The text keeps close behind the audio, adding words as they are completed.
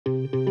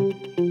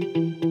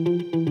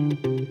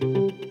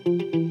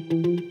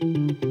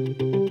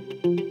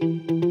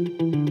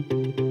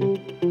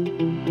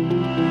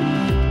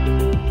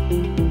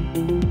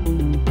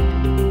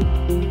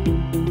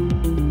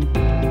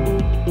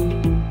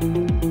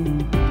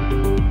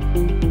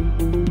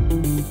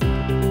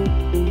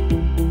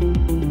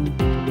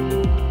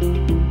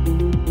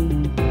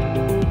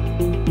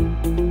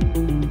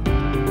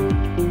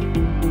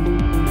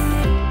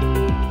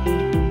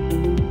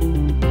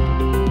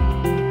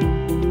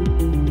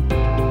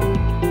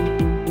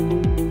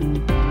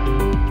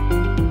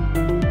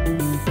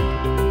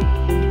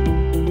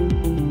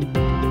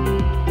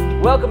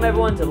Welcome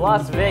everyone to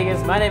Las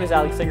Vegas. My name is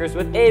Alex Siggers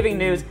with Aving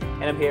News,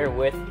 and I'm here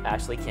with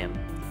Ashley Kim.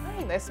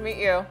 Hi, nice to meet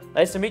you.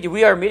 Nice to meet you.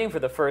 We are meeting for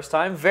the first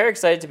time. Very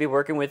excited to be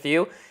working with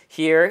you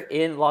here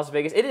in Las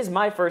Vegas. It is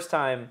my first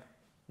time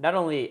not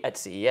only at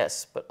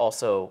CES, but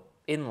also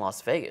in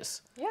Las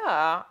Vegas.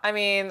 Yeah, I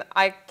mean,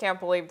 I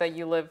can't believe that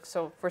you lived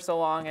for so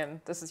long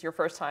and this is your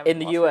first time in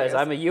the Las U.S. Vegas.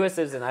 I'm a U.S.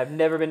 citizen. I've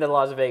never been to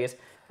Las Vegas.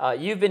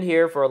 You've been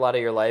here for a lot of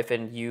your life,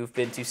 and you've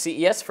been to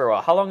CES for a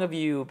while. How long have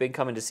you been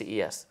coming to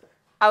CES?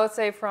 I would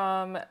say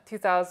from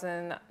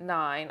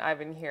 2009 I've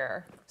been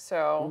here,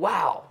 so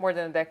wow, more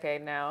than a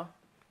decade now.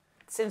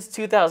 Since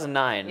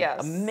 2009.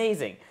 Yes.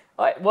 Amazing.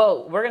 All right,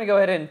 well, we're going to go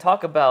ahead and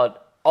talk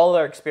about all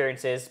our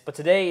experiences, but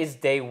today is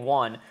day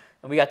one,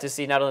 and we got to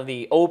see not only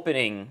the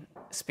opening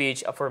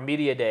speech for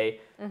Media Day,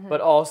 but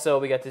also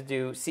we got to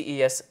do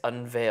CES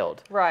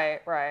Unveiled.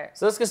 Right, right.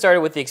 So let's get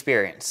started with the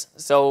experience.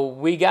 So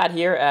we got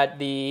here at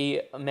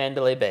the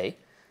Mandalay Bay.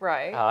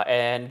 Right.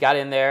 And got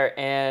in there,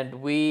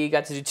 and we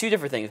got to do two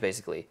different things,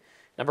 basically.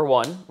 Number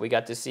one, we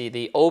got to see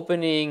the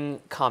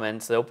opening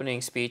comments, the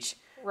opening speech.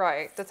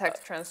 Right, the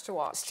tech trends to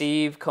watch.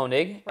 Steve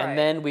Koenig, Right. and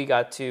then we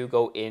got to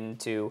go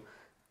into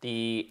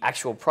the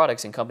actual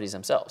products and companies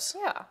themselves.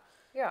 Yeah,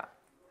 yeah.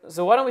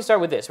 So why don't we start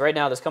with this? Right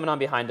now, that's coming on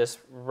behind us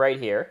right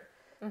here.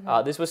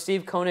 This was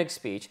Steve Koenig's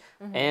speech,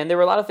 and there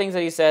were a lot of things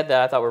that he said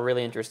that I thought were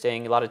really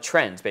interesting, a lot of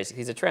trends, basically.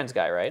 He's a trends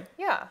guy, right?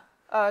 Yeah.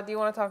 Do you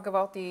want to talk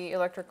about the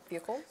electric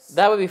vehicles?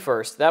 That would be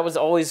first. That was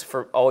always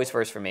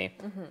first for me.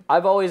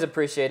 I've always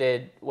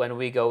appreciated when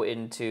we go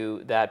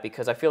into that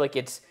because I feel like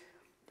it's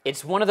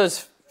one of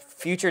those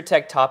future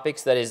tech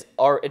topics that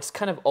it's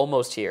kind of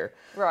almost here.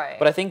 Right.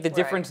 But I think the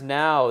difference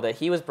now that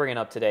he was bringing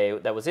up today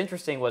that was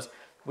interesting was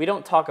we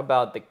don't talk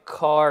about the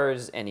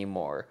cars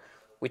anymore.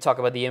 We talk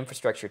about the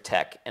infrastructure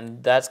tech,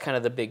 and that's kind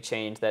of the big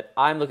change that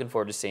I'm looking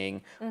forward to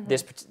seeing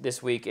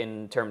this week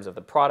in terms of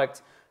the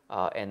product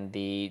and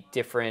the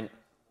different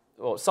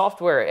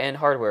software and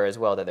hardware as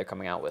well that they're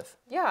coming out with.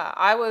 Yeah,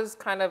 I was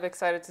kind of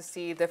excited to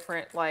see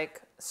different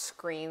like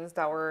screens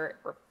that were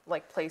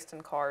like placed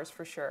in cars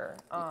for sure.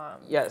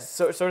 Yes,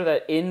 so sort of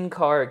that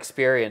in-car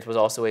experience was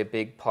also a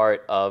big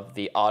part of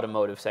the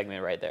automotive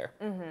segment right there.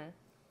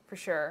 For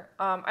sure.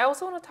 I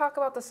also want to talk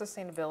about the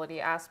sustainability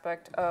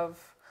aspect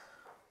of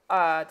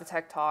the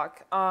tech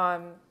talk.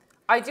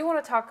 I do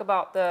want to talk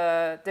about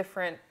the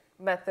different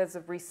methods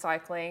of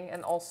recycling,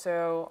 and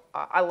also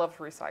I love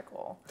to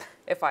recycle,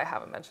 if I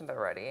haven't mentioned it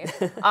already.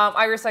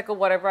 I recycle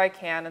whatever I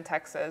can in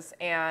Texas,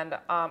 and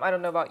I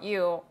don't know about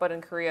you, but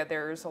in Korea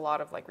there's a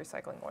lot of like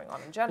recycling going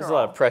on in general. There's a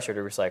lot of pressure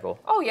to recycle.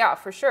 Oh yeah,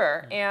 for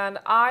sure. And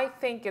I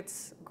think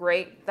it's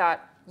great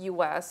that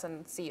US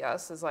and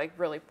CS is like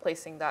really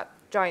placing that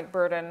giant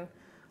burden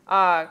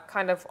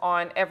kind of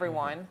on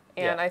everyone,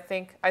 and I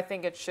think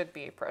it should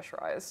be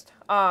pressurized.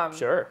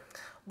 Sure.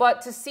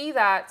 But to see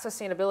that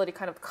sustainability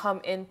kind of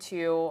come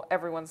into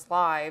everyone's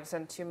lives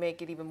and to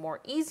make it even more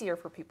easier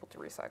for people to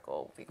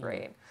recycle would be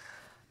great.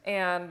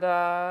 And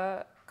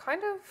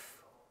kind of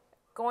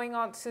going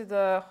on to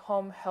the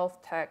home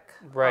health tech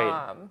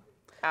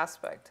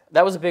aspect.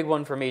 That was a big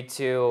one for me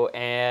too.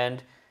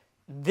 And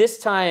this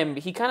time,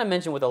 he kind of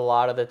mentioned with a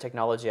lot of the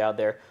technology out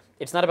there,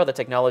 it's not about the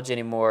technology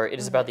anymore. It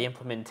is about the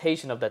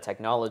implementation of that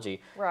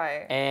technology.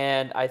 Right.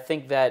 And I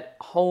think that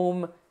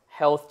home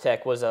health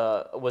tech was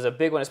a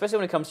big one, especially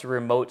when it comes to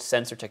remote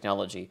sensor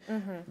technology.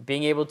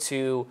 Being able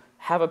to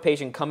have a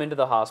patient come into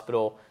the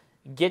hospital,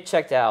 get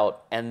checked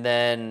out, and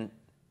then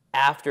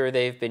after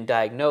they've been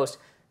diagnosed,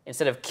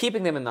 instead of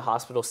keeping them in the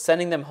hospital,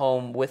 sending them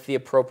home with the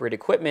appropriate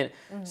equipment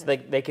so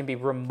they can be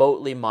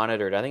remotely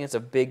monitored. I think it's a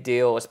big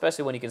deal,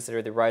 especially when you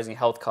consider the rising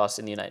health costs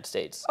in the United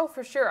States. Oh,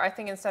 for sure. I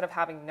think instead of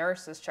having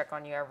nurses check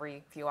on you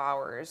every few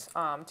hours,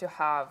 to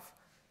have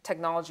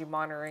technology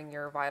monitoring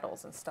your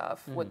vitals and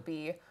stuff would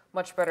be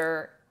much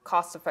better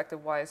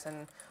cost-effective wise,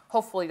 and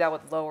hopefully that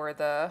would lower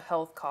the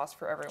health costs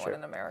for everyone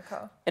in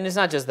America. And it's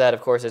not just that,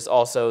 of course, it's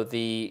also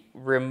the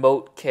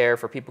remote care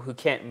for people who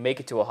can't make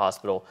it to a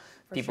hospital,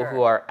 people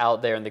who are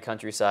out there in the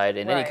countryside,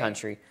 in any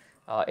country.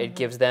 It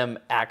gives them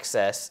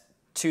access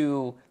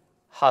to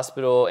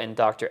hospital and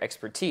doctor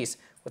expertise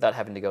without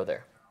having to go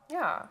there.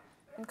 Yeah,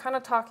 and kind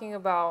of talking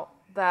about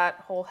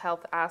that whole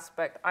health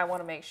aspect, I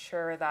want to make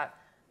sure that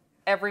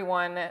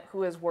everyone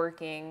who is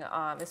working,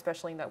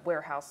 especially in the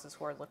warehouses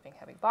who are lifting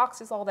heavy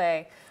boxes all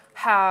day,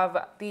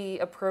 have the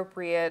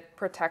appropriate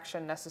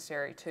protection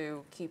necessary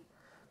to keep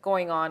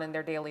going on in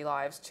their daily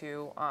lives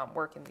to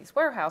work in these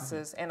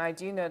warehouses. And I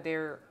do know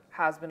there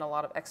has been a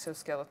lot of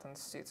exoskeleton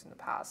suits in the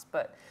past,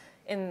 but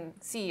in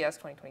CES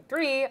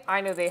 2023,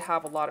 I know they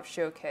have a lot of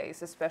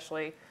showcase,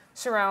 especially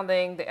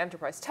surrounding the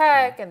enterprise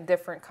tech and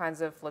different kinds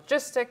of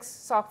logistics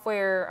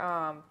software,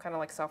 kind of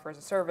like software as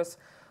a service,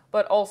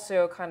 but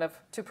also kind of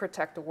to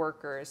protect the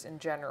workers in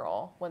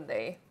general when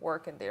they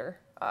work in their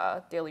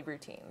daily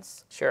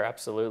routines. Sure,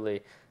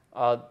 absolutely.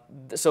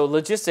 So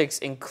logistics,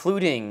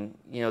 including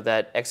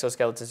that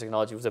exoskeleton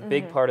technology, was a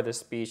big part of this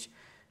speech.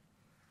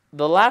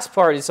 The last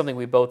part is something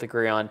we both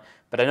agree on,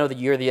 but I know that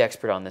you're the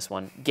expert on this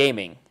one.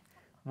 Gaming.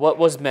 What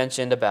was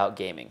mentioned about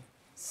gaming?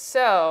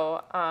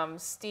 So,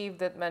 Steve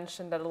did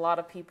mention that a lot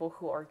of people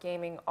who are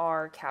gaming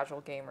are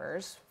casual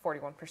gamers,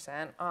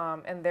 41%,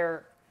 and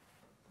they're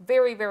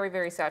very, very,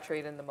 very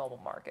saturated in the mobile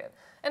market.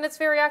 And it's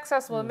very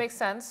accessible. It makes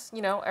sense.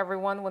 You know,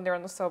 everyone, when they're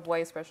on the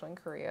subway, especially in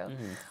Korea,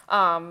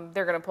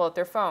 they're going to pull out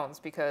their phones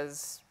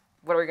because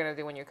what are you going to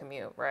do when you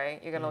commute,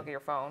 right? You're going to look at your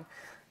phone.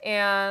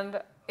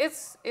 And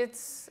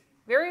it's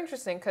very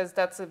interesting because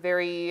that's a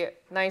very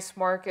nice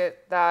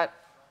market that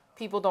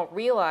people don't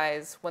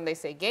realize when they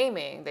say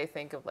gaming. They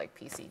think of like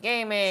PC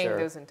gaming,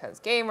 those intense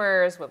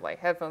gamers with like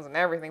headphones and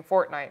everything,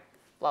 Fortnite,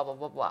 blah, blah,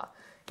 blah, blah,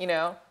 you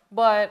know?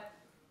 But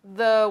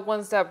the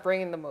ones that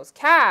bring in the most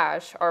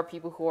cash are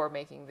people who are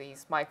making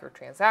these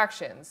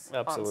microtransactions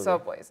on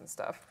subways and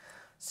stuff.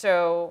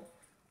 So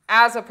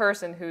as a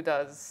person who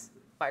does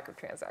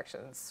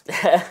microtransactions,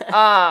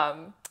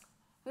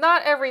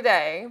 not every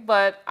day,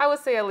 but I would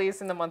say at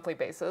least in the monthly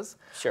basis.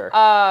 Sure.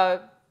 I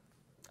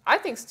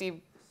think Steve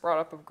brought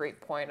up a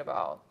great point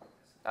about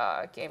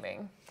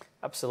gaming.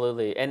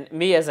 Absolutely. And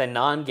me as a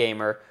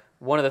non-gamer,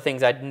 one of the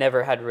things I'd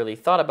never had really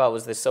thought about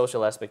was the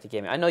social aspect of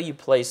gaming. I know you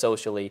play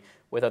socially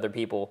with other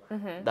people,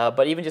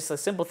 but even just the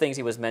simple things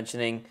he was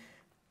mentioning,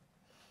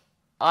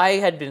 I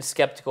had been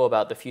skeptical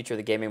about the future of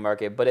the gaming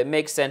market, but it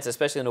makes sense,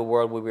 especially in a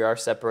world where we are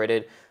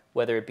separated,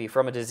 whether it be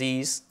from a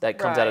disease that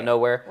comes out of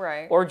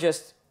nowhere, or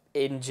just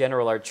in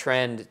general our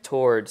trend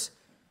towards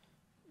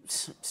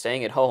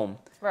staying at home.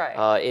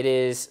 It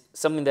is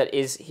something that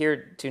is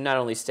here to not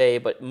only stay,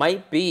 but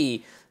might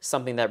be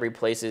something that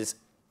replaces,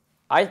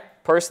 I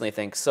personally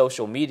think,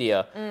 social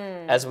media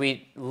as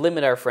we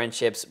limit our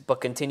friendships,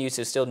 but continue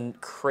to still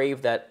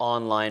crave that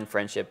online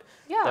friendship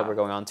that we're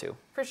going on to.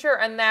 For sure.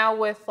 And now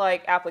with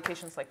like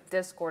applications like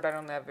Discord, I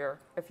don't know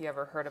if you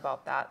ever heard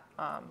about that.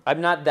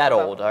 I'm not that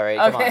old, all right?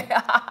 Come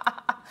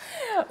on.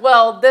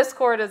 Well,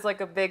 Discord is like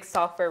a big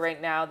software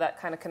right now that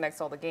kind of connects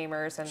all the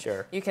gamers,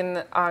 and you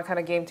can kind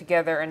of game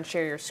together and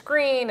share your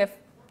screen if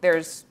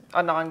there's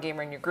a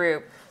non-gamer in your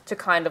group to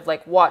kind of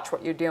like watch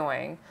what you're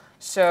doing.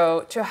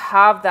 So to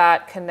have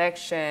that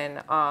connection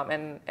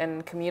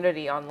and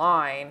community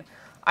online,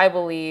 I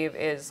believe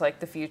is like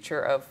the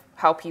future of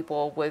how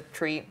people would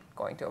treat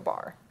going to a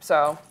bar.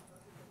 So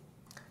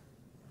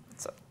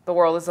the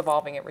world is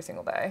evolving every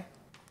single day.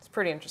 It's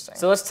pretty interesting.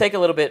 So let's take a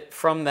little bit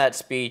from that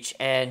speech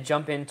and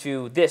jump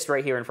into this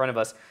right here in front of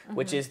us,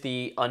 which is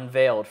the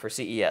Unveiled for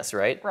CES,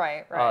 right?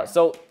 Right.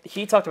 So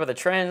he talked about the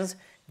trends.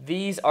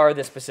 These are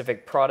the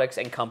specific products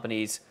and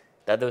companies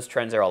that those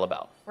trends are all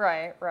about.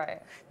 Right.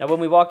 Now, when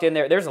we walked in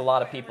there, there's a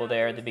lot of people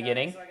there at the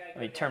beginning. Let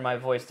me turn my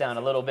voice down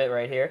a little bit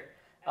right here.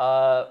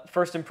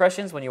 First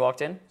impressions when you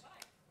walked in?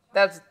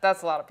 That's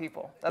a lot of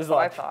people. That's what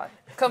I thought.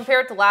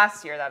 Compared to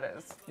last year, that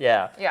is.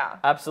 Yeah.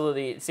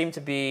 Absolutely. It seemed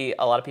to be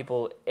a lot of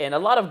people and a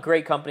lot of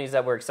great companies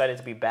that were excited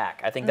to be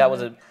back. I think that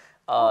was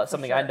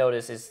something I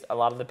noticed is a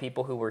lot of the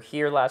people who were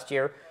here last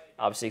year,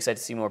 obviously excited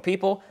to see more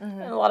people,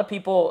 and a lot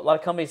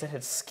of companies that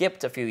had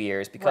skipped a few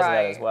years because of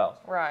that as well.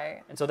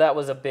 Right. And so that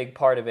was a big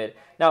part of it.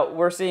 Now,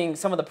 we're seeing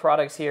some of the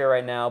products here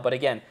right now, but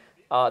again,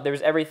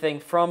 there's everything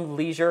from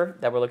leisure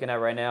that we're looking at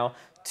right now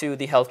to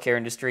the healthcare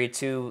industry,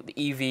 to the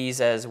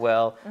EVs as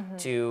well,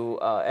 to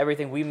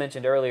everything we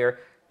mentioned earlier.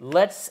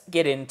 Let's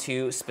get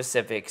into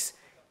specifics.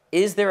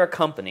 Is there a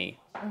company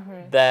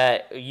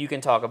that you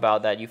can talk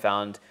about that you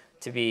found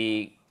to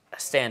be a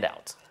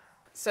standout?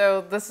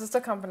 So this is the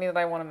company that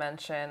I want to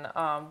mention,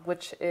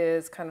 which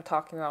is kind of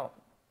talking about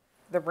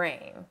the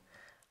rain.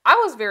 I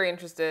was very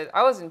interested.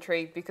 I was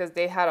intrigued because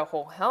they had a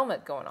whole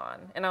helmet going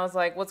on. And I was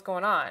like, what's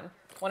going on?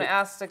 When I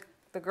asked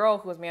the girl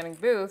who was manning the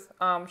booth,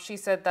 she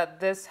said that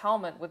this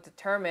helmet would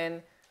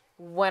determine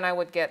when I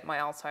would get my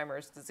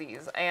Alzheimer's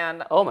disease.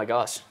 And oh my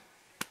gosh.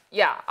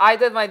 Yeah, I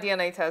did my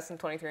DNA test in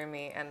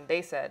 23andMe, and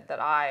they said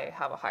that I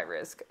have a high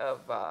risk of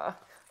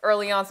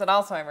early onset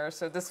Alzheimer's.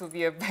 So this would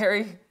be a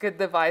very good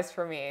device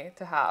for me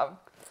to have.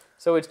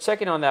 So it's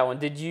checking on that one.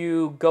 Did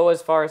you go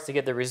as far as to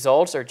get the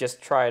results or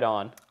just try it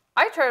on?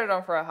 I tried it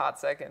on for a hot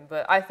second,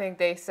 but I think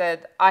they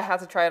said I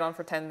had to try it on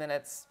for 10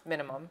 minutes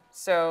minimum.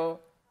 So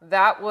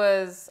that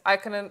was, I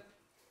couldn't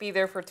be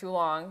there for too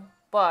long,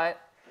 but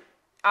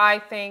I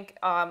think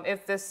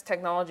if this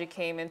technology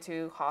came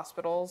into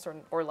hospitals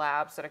or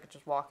labs that I could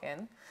just walk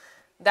in,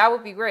 that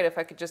would be great if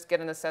I could just get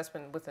an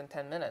assessment within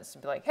 10 minutes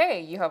and be like,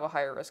 hey, you have a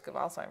higher risk of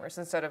Alzheimer's,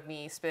 instead of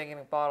me spitting in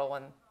a bottle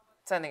and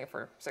sending it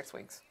for 6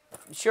 weeks.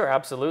 Sure,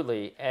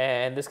 absolutely.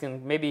 And this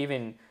can maybe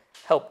even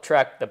help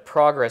track the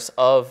progress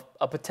of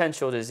a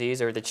potential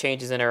disease or the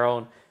changes in our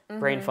own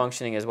brain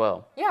functioning as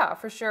well. Yeah,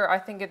 for sure. I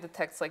think it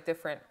detects like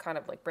different kind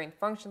of like brain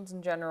functions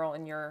in general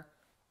in your,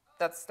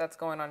 that's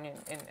going on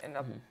in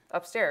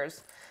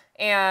upstairs.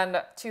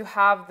 And to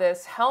have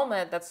this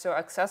helmet that's so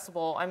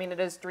accessible, I mean, it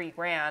is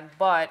 $3,000,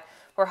 but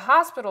for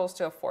hospitals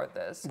to afford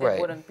this, it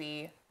wouldn't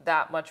be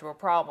that much of a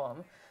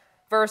problem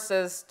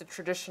versus the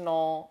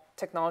traditional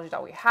technology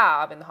that we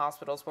have in the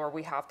hospitals where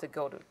we have to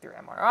go through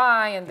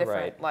MRI and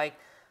different like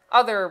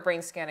other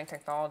brain scanning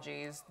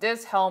technologies.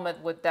 This helmet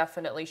would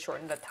definitely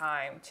shorten the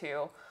time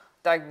to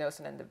diagnose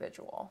an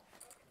individual.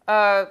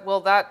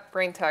 Well, that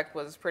brain tech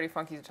was pretty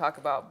funky to talk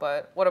about,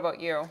 but what about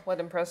you? What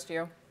impressed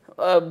you?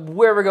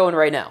 Where we're going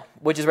right now,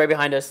 which is right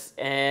behind us.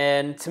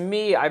 And to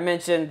me, I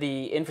mentioned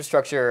the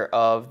infrastructure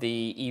of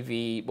the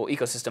EV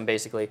ecosystem,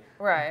 basically.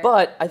 Right.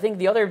 But I think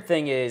the other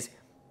thing is,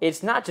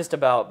 it's not just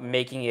about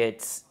making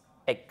it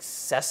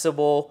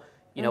accessible,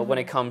 when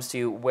it comes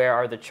to where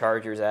are the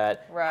chargers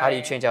at, how do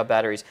you Right. change out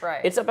batteries.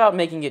 Right. It's about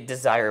making it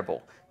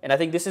desirable. And I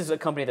think this is a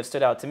company that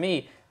stood out to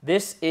me.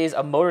 This is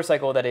a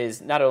motorcycle that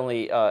is not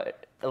only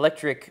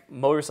electric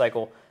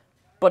motorcycle,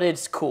 but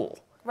it's cool.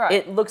 Right.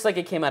 It looks like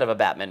it came out of a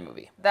Batman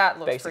movie. That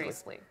looks basically pretty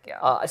sleek,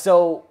 yeah.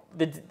 So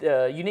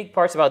the unique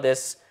parts about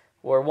this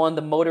were, one,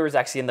 the motor is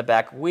actually in the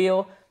back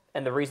wheel,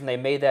 and the reason they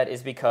made that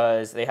is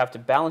because they have to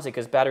balance it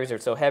because batteries are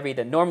so heavy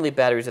that normally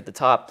batteries at the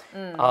top.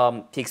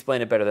 He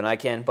explained it better than I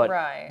can, but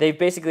Right. they've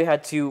basically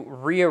had to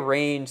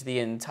rearrange the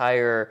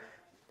entire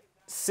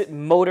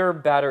motor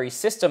battery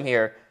system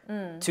here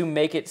to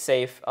make it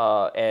safe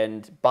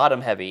and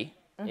bottom heavy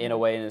in a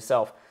way in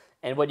itself.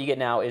 And what you get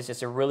now is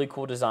just a really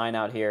cool design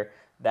out here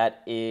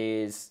that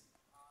is,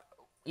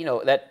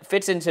 that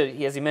fits into,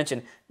 as he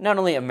mentioned, not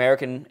only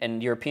American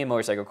and European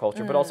motorcycle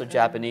culture, but also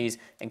Japanese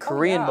and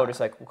Korean yeah.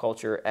 motorcycle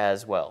culture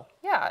as well.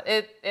 Yeah,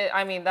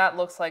 I mean, that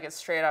looks like it's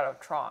straight out of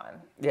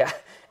Tron. Yeah,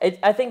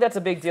 I think that's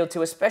a big deal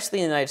too, especially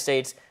in the United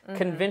States,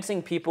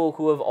 convincing people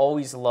who have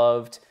always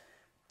loved,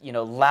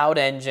 loud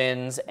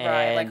engines and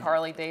Right, like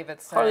Harley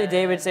Davidson. or even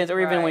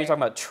when Right. you're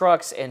talking about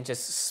trucks and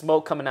just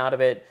smoke coming out of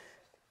it,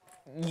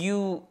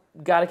 you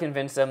got to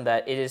convince them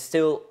that it is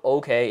still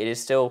okay, it is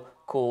still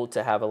cool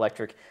to have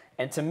electric.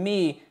 And to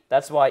me,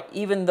 that's why,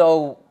 even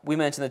though we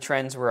mentioned the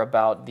trends were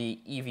about the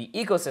EV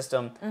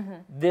ecosystem,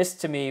 this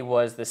to me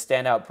was the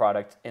standout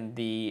product in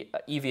the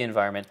EV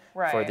environment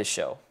for Right. this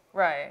show.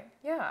 Right,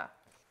 yeah.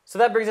 So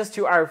that brings us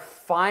to our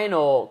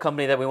final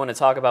company that we want to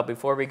talk about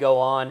before we go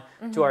on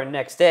to our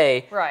next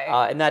day. Right.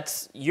 And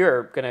that's,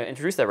 you're going to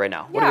introduce that right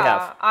now. What do we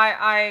have?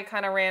 I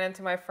kind of ran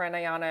into my friend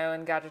Ayano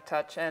in Gadget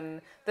Touch,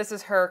 and this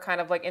is her kind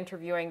of like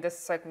interviewing this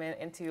segment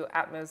into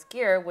Atmos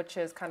Gear, which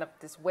is kind of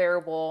this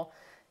wearable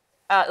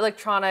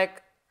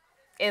electronic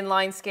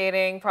inline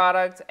skating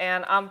product.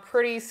 And I'm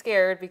pretty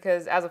scared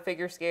because as a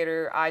figure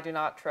skater, I do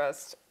not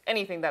trust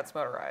anything that's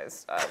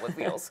motorized with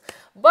wheels.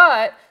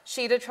 But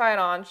she did try it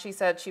on. She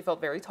said she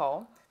felt very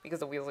tall because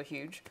the wheels are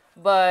huge.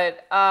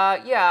 But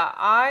yeah,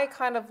 I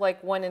kind of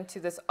like went into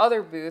this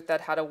other booth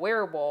that had a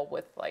wearable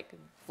with like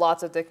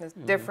lots of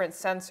different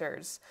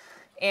sensors.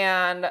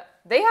 And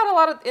they had a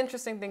lot of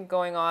interesting things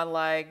going on.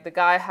 Like the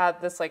guy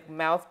had this like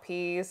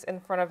mouthpiece in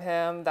front of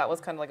him that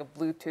was kind of like a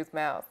Bluetooth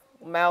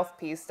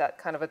mouthpiece that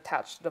kind of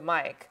attached to the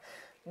mic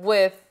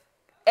with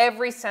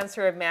every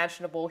sensor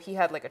imaginable. He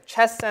had like a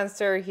chest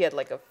sensor, he had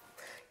like a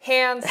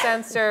hand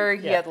sensor,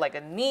 he had like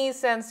a knee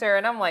sensor,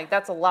 and I'm like,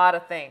 that's a lot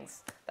of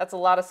things. That's a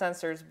lot of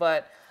sensors,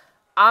 but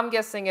I'm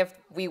guessing if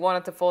we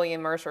wanted to fully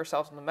immerse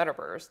ourselves in the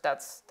metaverse,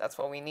 that's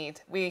what we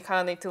need. We kind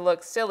of need to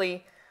look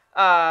silly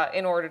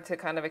in order to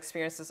kind of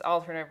experience this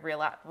alternate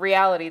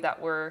reality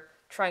that we're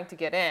trying to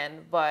get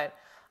in. But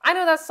I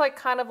know that's like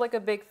kind of like a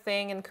big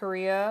thing in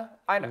Korea.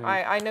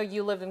 I know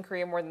you lived in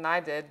Korea more than I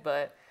did,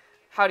 but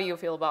how do you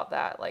feel about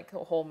that, like the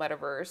whole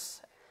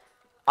metaverse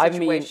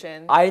situation? I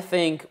mean, I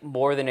think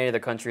more than any other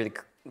country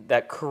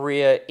that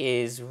Korea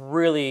is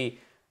really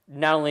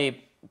not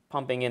only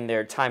pumping in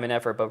their time and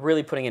effort, but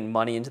really putting in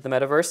money into the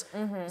metaverse.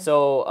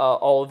 So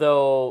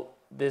although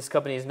this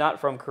company is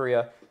not from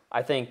Korea,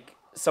 I think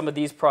some of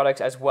these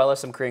products, as well as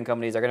some Korean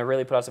companies, are going to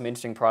really put out some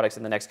interesting products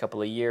in the next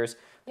couple of years.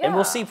 And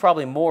we'll see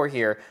probably more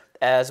here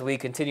as we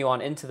continue on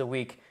into the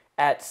week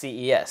at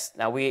CES.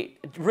 Now,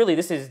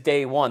 this is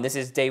day one. This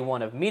is day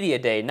one of Media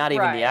Day, not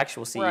even the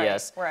actual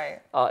CES.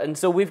 Right. And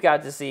so we've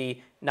got to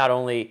see not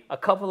only a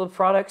couple of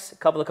products, a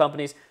couple of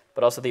companies,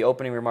 but also the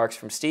opening remarks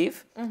from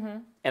Steve.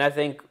 And I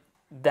think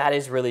that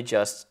is really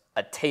just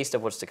a taste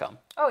of what's to come.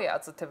 Oh yeah,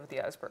 it's the tip of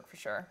the iceberg for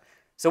sure.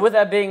 So with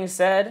that being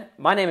said,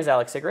 my name is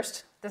Alex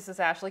Sigrist. This is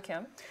Ashley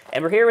Kim.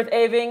 And we're here with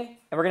Aving,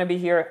 and we're going to be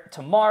here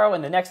tomorrow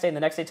and the next day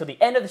till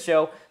the end of the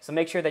show. So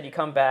make sure that you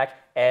come back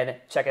and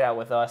check it out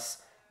with us.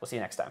 We'll see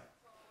you next time.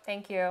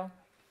 Thank you.